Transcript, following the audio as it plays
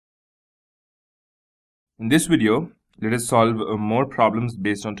In this video, let us solve more problems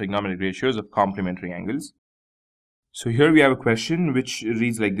based on trigonometric ratios of complementary angles. So here we have a question which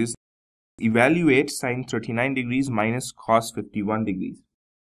reads like this. Evaluate sine 39 degrees minus cos 51 degrees.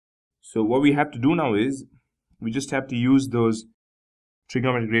 So what we have to do now is, we just have to use those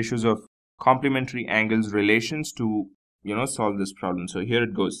trigonometric ratios of complementary angles relations to, solve this problem. So here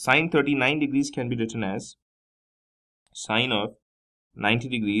it goes. Sine 39 degrees can be written as sine of 90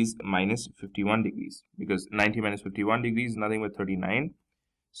 degrees minus 51 degrees, because 90 minus 51 degrees is nothing but 39.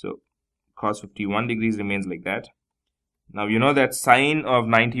 So cos 51 degrees remains like that. Now you know that sine of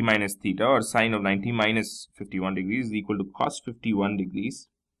 90 minus theta, or sine of 90 minus 51 degrees, is equal to cos 51 degrees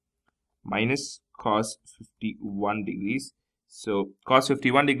minus cos 51 degrees. So cos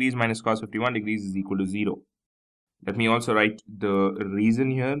 51 degrees minus cos 51 degrees is equal to 0. Let me also write the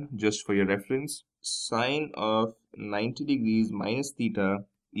reason here just for your reference. Sine of 90 degrees minus theta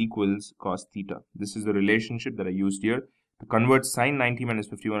equals cos theta. This is the relationship that I used here to convert sine 90 minus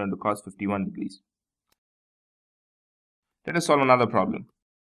 51 into cos 51 degrees. Let us solve another problem.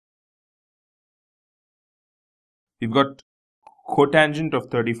 We've got cotangent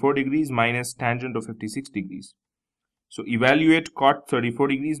of 34 degrees minus tangent of 56 degrees. So evaluate cot 34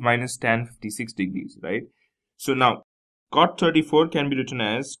 degrees minus tan 56 degrees, right? So now cot 34 can be written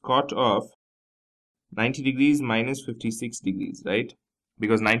as cot of 90 degrees minus 56 degrees, right?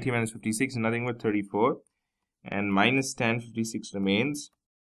 Because 90 minus 56 is nothing but 34, and minus tan 56 remains.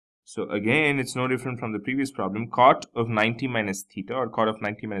 So again, it's no different from the previous problem. Cot of 90 minus theta, or cot of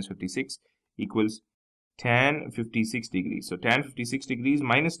 90 minus 56, equals tan 56 degrees. So tan 56 degrees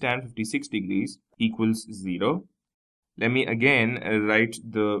minus tan 56 degrees equals 0. Let me again write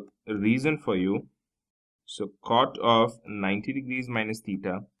the reason for you. So cot of 90 degrees minus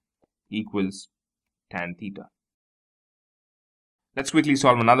theta equals tan theta. Let's quickly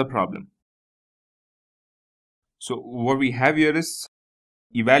solve another problem. So what we have here is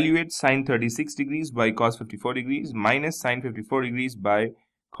evaluate sine 36 degrees by cos 54 degrees minus sine 54 degrees by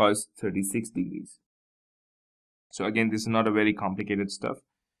cos 36 degrees. So again, this is not a very complicated stuff.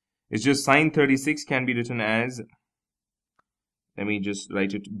 It's just sine 36 can be written as, let me just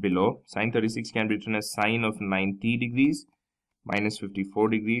write it below. Sine 36 can be written as sine of 90 degrees minus 54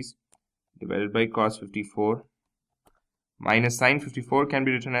 degrees divided by cos 54, minus sine 54 can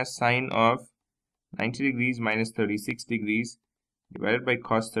be written as sine of 90 degrees minus 36 degrees divided by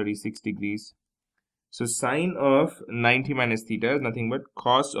cos 36 degrees. So sine of 90 minus theta is nothing but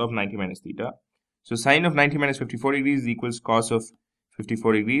cos of 90 minus theta. So sine of 90 minus 54 degrees equals cos of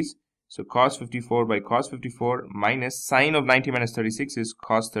 54 degrees. So cos 54 by cos 54 minus sine of 90 minus 36 is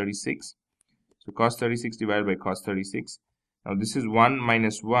cos 36. So cos 36 divided by cos 36. Now this is 1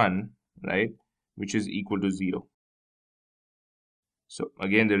 minus 1, right, which is equal to 0. So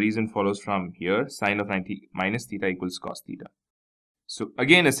again, the reason follows from here. Sine of 90 minus theta equals cos theta. So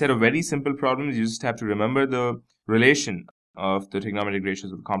again, a set of very simple problems. You just have to remember the relation of the trigonometric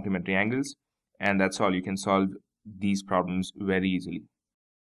ratios of complementary angles, and that's all. You can solve these problems very easily.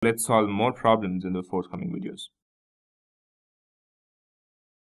 Let's solve more problems in the forthcoming videos.